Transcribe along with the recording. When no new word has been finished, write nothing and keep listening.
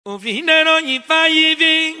Next!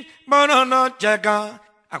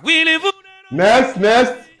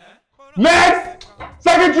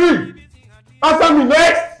 Secretary! Answer me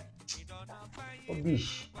next!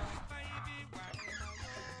 Rubbish.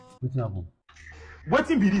 What happened?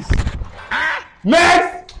 Waiting be this.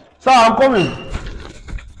 Next! Sir, I'm coming.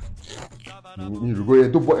 You're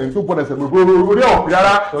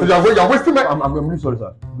wasting my... I'm really sorry,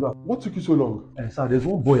 sir. What took you so long? Sir, there's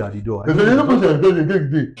one boy at the door. There's a person.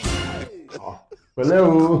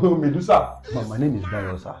 Hello, Medusa. My name is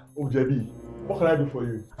Dario, sir. Oh, JB. What can I do for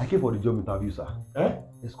you? I came for the job interview, sir.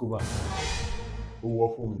 Escobar. Oh,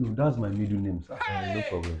 what for me? No, that's my middle name, sir. No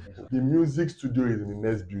problem. The music studio is in the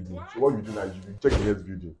next building. So what you do now is you check the next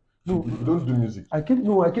building. No, you don't do music. I can't.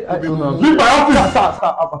 No, I can't. Leave my office! Sir,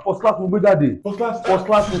 first class, we'll that day. First class, sir.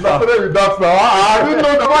 Started with that now. I didn't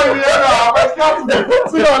know the boy here now. First class.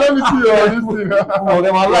 See now, let me see this thing. Oh,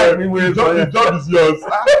 them alive. The job is yours.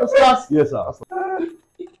 First class. Yes, sir.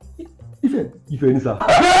 If any, sir.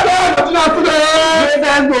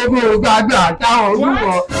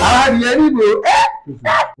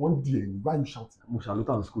 One day, why you shouting?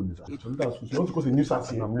 Mushaluta in school, sir. Mushaluta in school. You want to cause a new sat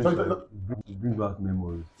here? It brings back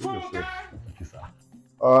memories. Thank you, sir.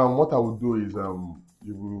 What I will do is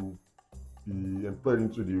you will be employed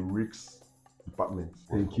into the RICS department.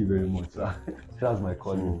 Thank you very much, sir. That's my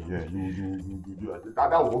calling. So, yeah, you do that.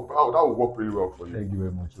 That will work really well for you. Thank you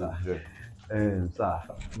very much, sir. Yeah. Sir,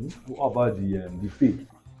 what about the fee?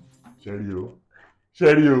 Sherio.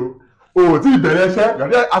 Oh, till you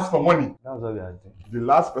didn't ask for money. That's what we are doing. The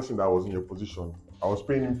last person that was in your position, I was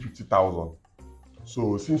paying him 50,000.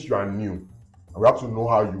 So since you are new, we have to know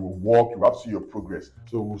how you will work, you have to see your progress.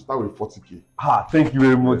 So we'll start with 40K. Thank you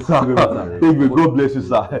very much, sir. Thank you. God bless you,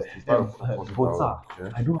 sir. But sir,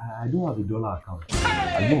 yeah? I don't have a dollar account.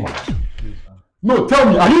 Are you mad? Yes, sir. No, tell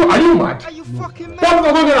me, are you mad? Are you fucking mad?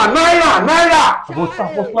 Naira! But sir,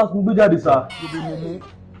 first class will be there, sir.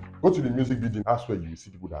 Go to the music building. That's where you will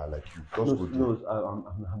see people that are like you. Just go No,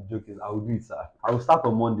 I'm joking. I will do it, sir. I will start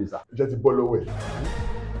on Monday, sir. Just follow away. You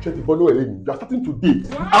are starting today.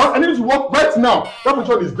 I need you to work right now. That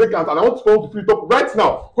position is vacant and I want to fill it up right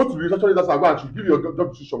now. Go to the reception desk and she'll give you your job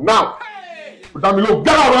description now. Damilo,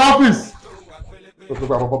 get out of my office!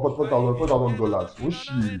 $4,000. Oh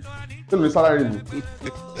shit. Tell me the salary.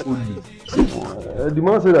 The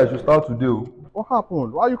man said I should start today. What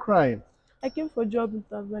happened? Why are you crying? I came for job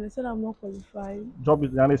interview and they said I'm not qualified. Job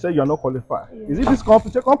interview and they said you're not qualified. Yeah. Is it this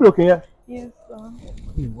company? Company okay here? Yes, sir.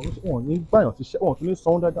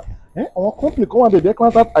 Our company come and they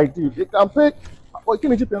can't that ID. They can pay. What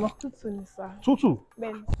can you pay now? 220, sir. 22.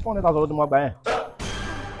 Ben. 400,000 more buy.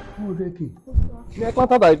 Oh, okay. They can't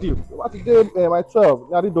that ID. What today myself?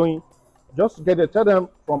 They are doing. Just get it. Tell them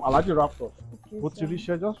from Alaji Raptors. Okay,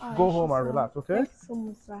 just go home and relax, okay? Thank you so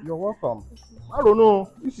much, sir. You're welcome. I don't know.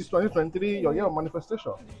 This is 2023, your year of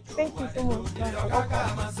manifestation. Thank you so much, sir.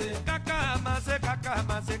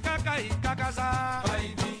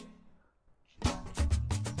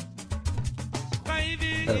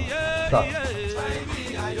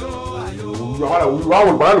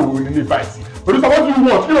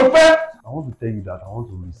 I want to tell you that I want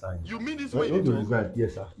to resign. You mean this way? You want to resign?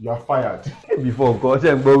 Yes, sir. You are fired. Before, God,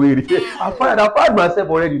 I'm fired myself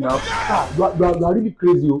already now. Sir, you are really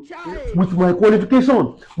crazy. With my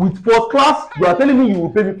qualification, with first class, you are telling me you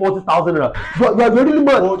will pay me 40,000 naira. You are really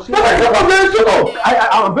mad.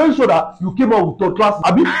 I'm very sure that you came out with third class.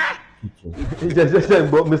 Abi?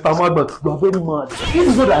 Mr. Madman, you are very mad. You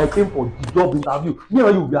know that I came for the job interview. Me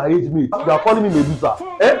and you will be arranged mates. You are calling me Medusa.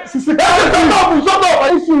 Shut up!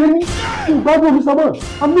 Are you serious? Mr. Man,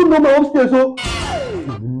 I'm not normal upstairs, so.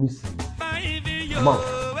 Come on.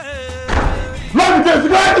 Lock the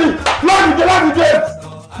gates!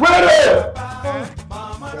 Where are they?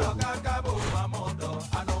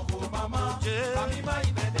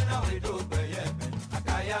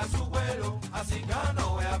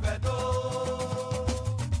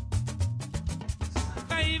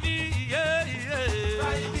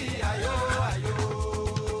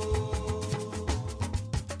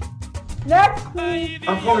 Next, please.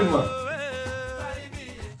 I'm coming, man.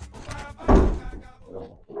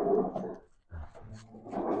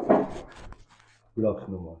 Good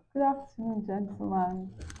afternoon, man. Good afternoon, gentlemen.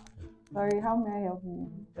 Sorry, how may I help you?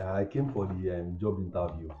 I came for the job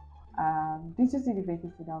interview. Did you see the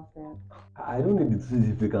vacancy downstairs? I don't need to see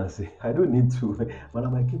the vacancy. I don't need to.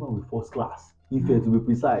 Madam, I came out with first class. If to be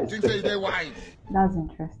precise. That's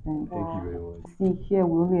interesting. Thank you very much. See, here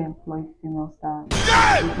we only employ female staff.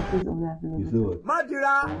 You see what?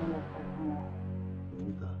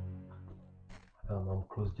 Madam, I'm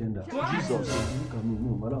cross-gender. Jesus, look at me.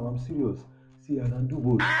 No, madam, I'm serious. See, I can do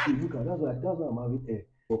both. See, look at that's why I'm having air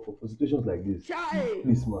for situations like this.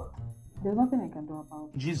 Please, ma. There's nothing I can do about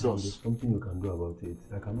it. There's something you can do about it.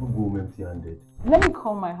 I cannot go home empty-handed. Let me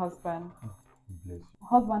call my husband. Bless you.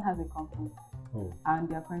 Husband has a company. Oh. And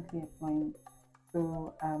they are currently employing.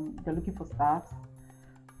 So they're looking for staff.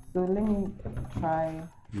 So let me try.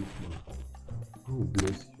 Please, ma. God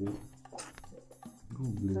bless you.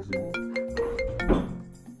 God bless you.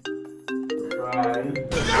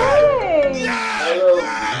 Hey! Hello.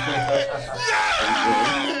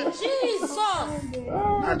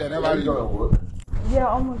 And they never leave. Yeah,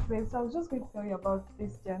 almost, babe. So I was just going to tell you about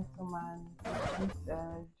this gentleman. This,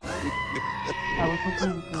 I was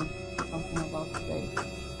hoping you could do something about today.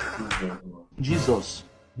 Jesus.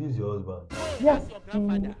 This is your husband. Yes,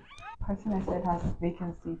 the person I said has a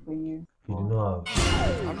vacancy for you. He did not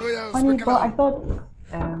have. Funny, but I thought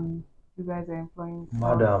you guys are employing.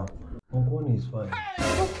 Madam, Amokun is fine.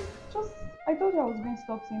 Just, I told you I was going to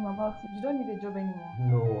talk to him about it. You don't need a job anymore.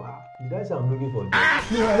 No, did I say I'm looking for a job?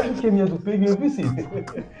 No, I only came here to pay you a visit.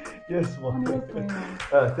 Yes, ma'am. What's going on?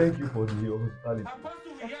 Thank you for the hospitality.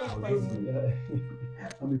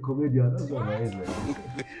 I'm a comedian, that's why my head like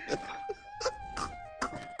this.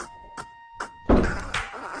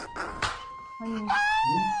 Honey,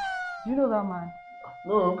 do you know that man?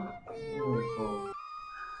 No.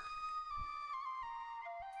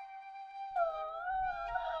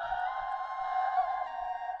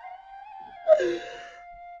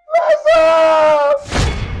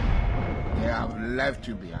 They have left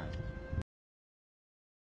you behind.